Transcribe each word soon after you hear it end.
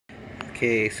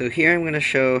Okay, so here I'm going to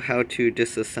show how to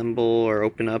disassemble or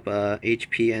open up a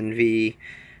HP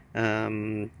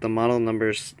NV. The model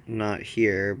number's not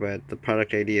here, but the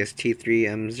product ID is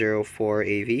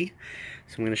t3m04av.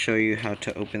 So I'm going to show you how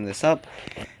to open this up.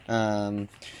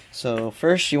 So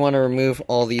first you want to remove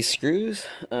all these screws.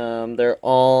 They're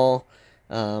all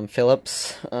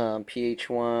Phillips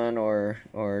PH1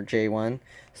 or J1.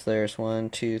 So there's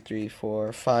 1, 2, 3,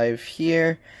 4, 5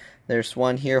 here. There's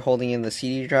one here holding in the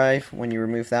CD drive. When you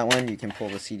remove that one, you can pull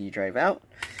the CD drive out.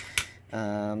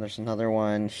 There's another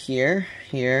one here,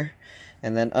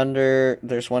 and then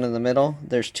there's one in the middle.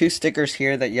 There's two stickers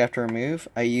here that you have to remove.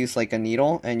 I use like a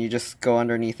needle, and you just go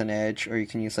underneath an edge, or you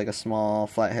can use like a small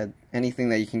flathead, anything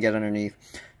that you can get underneath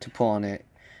to pull on it.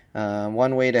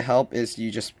 One way to help is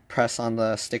you just press on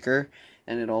the sticker,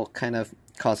 and it'll kind of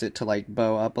cause it to like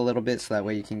bow up a little bit, so that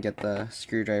way you can get the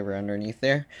screwdriver underneath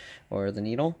there, or the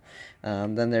needle.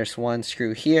 Then there's one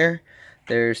screw here.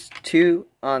 There's two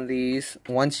on these.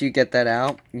 Once you get that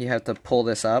out, you have to pull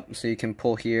this up, so you can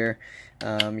pull here,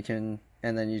 and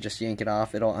then you just yank it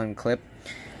off, it'll unclip.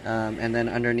 And then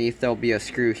underneath there'll be a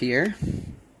screw here,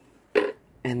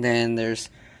 and then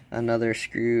there's another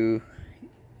screw.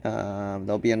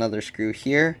 There'll be another screw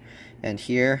here and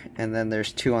here, and then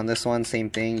there's two on this one, same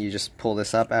thing, you just pull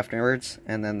this up afterwards,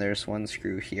 and then there's one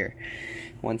screw here.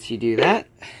 Once you do that,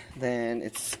 then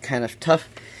it's kind of tough,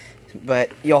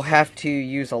 but you'll have to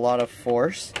use a lot of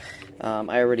force.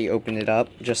 I already opened it up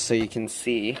just so you can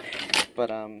see,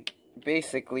 but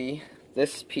basically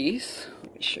this piece,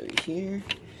 let me show you here,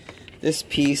 this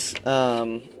piece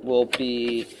will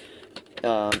be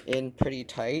in pretty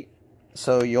tight,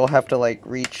 so you'll have to like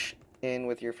reach in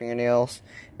with your fingernails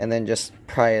and then just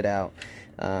pry it out.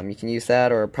 You can use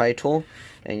that or a pry tool,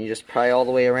 and you just pry all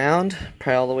the way around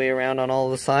on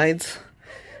all the sides.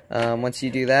 Once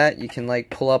you do that, you can like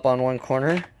pull up on one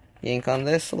corner, yank on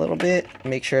this a little bit,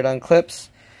 make sure it unclips.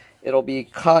 It'll be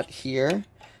caught here,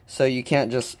 so you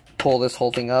can't just pull this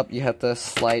whole thing up, you have to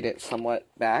slide it somewhat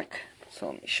back.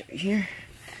 So let me show you here.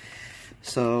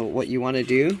 So what you want to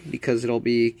do, because it'll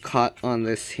be caught on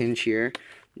this hinge here,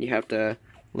 you have to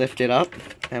lift it up,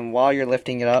 and while you're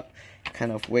lifting it up,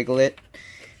 kind of wiggle it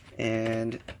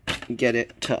and get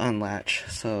it to unlatch.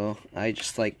 So I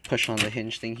just like push on the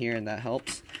hinge thing here, and that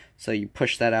helps. So you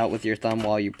push that out with your thumb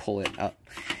while you pull it up,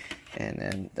 and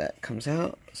then that comes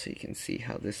out. So you can see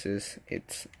how this is,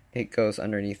 it goes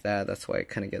underneath that, that's why it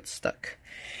kind of gets stuck.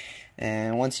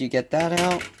 And once you get that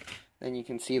out, then you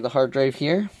can see the hard drive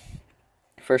here.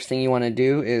 First thing you want to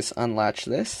do is unlatch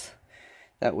this.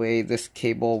 That way this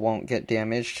cable won't get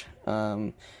damaged,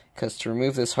 because to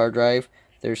remove this hard drive,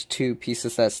 there's two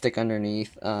pieces that stick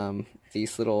underneath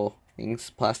these little things,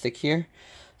 plastic here.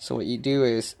 So what you do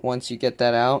is, once you get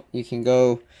that out, you can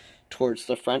go towards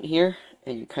the front here,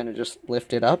 and you kind of just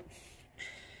lift it up.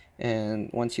 And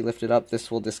once you lift it up, this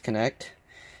will disconnect,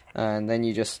 and then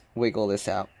you just wiggle this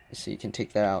out, so you can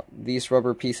take that out. These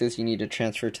rubber pieces you need to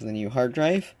transfer to the new hard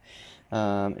drive.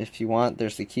 If you want,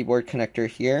 there's the keyboard connector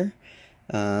here.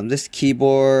 This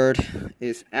keyboard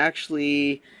is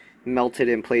actually melted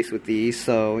in place with these,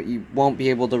 so you won't be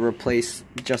able to replace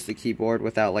just the keyboard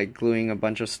without like gluing a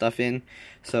bunch of stuff in.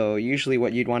 So usually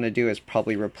what you'd want to do is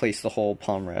probably replace the whole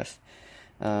palm rest.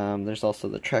 There's also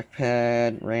the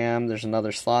Trackpad Ram. There's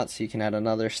another slot, so you can add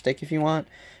another stick if you want.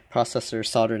 Processor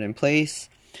soldered in place.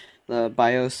 The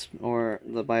BIOS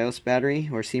battery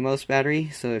or CMOS battery,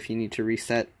 so if you need to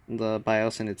reset the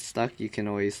BIOS and it's stuck, you can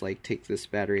always like take this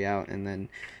battery out and then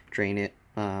drain it,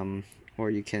 or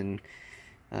you can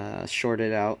short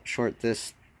it out, short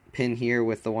this pin here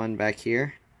with the one back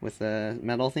here with the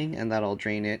metal thing, and that'll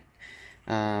drain it.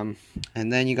 And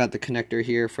then you got the connector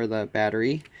here for the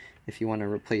battery if you want to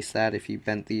replace that, if you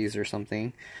bent these or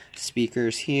something.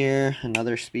 Speakers here,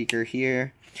 another speaker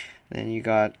here. Then you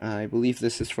got, I believe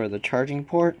this is for the charging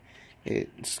port.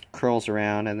 It curls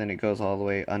around and then it goes all the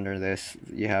way under this.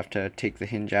 You have to take the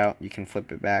hinge out, you can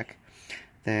flip it back.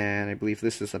 Then I believe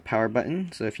this is the power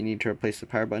button, so if you need to replace the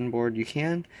power button board, you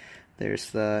can. There's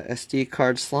the SD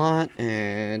card slot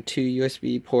and two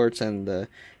USB ports, and the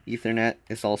Ethernet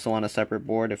is also on a separate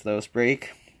board if those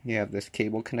break. You have this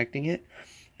cable connecting it.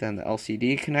 Then the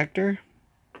LCD connector,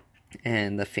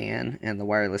 and the fan, and the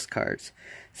wireless cards.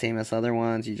 Same as other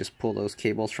ones, you just pull those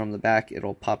cables from the back,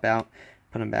 it'll pop out,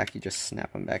 put them back, you just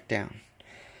snap them back down.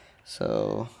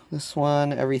 So this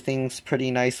one, everything's pretty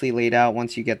nicely laid out.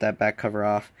 Once you get that back cover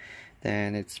off,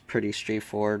 then it's pretty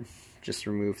straightforward. Just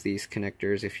remove these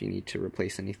connectors if you need to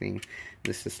replace anything.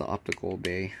 This is the optical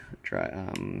bay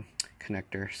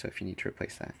connector, so if you need to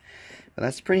replace that. But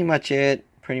that's pretty much it.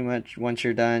 Pretty much once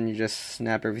you're done, you just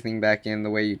snap everything back in the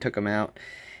way you took them out,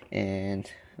 and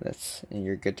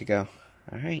you're good to go.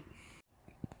 Alright.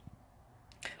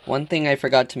 One thing I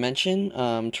forgot to mention,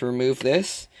 to remove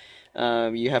this,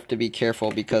 you have to be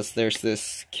careful because there's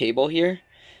this cable here,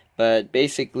 but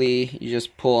basically you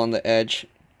just pull on the edge,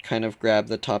 kind of grab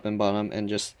the top and bottom and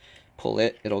just pull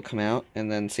it, it'll come out.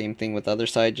 And then same thing with the other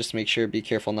side, just make sure, be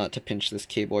careful not to pinch this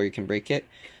cable or you can break it.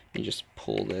 You just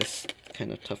pull this,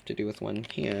 kind of tough to do with one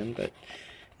hand, but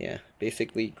yeah,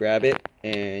 basically grab it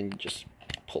and just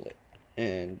pull it,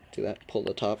 and do that, pull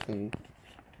the top and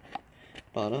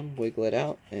bottom, wiggle it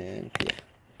out, and yeah,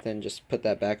 then just put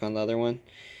that back on the other one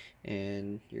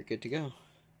and you're good to go.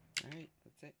 Alright.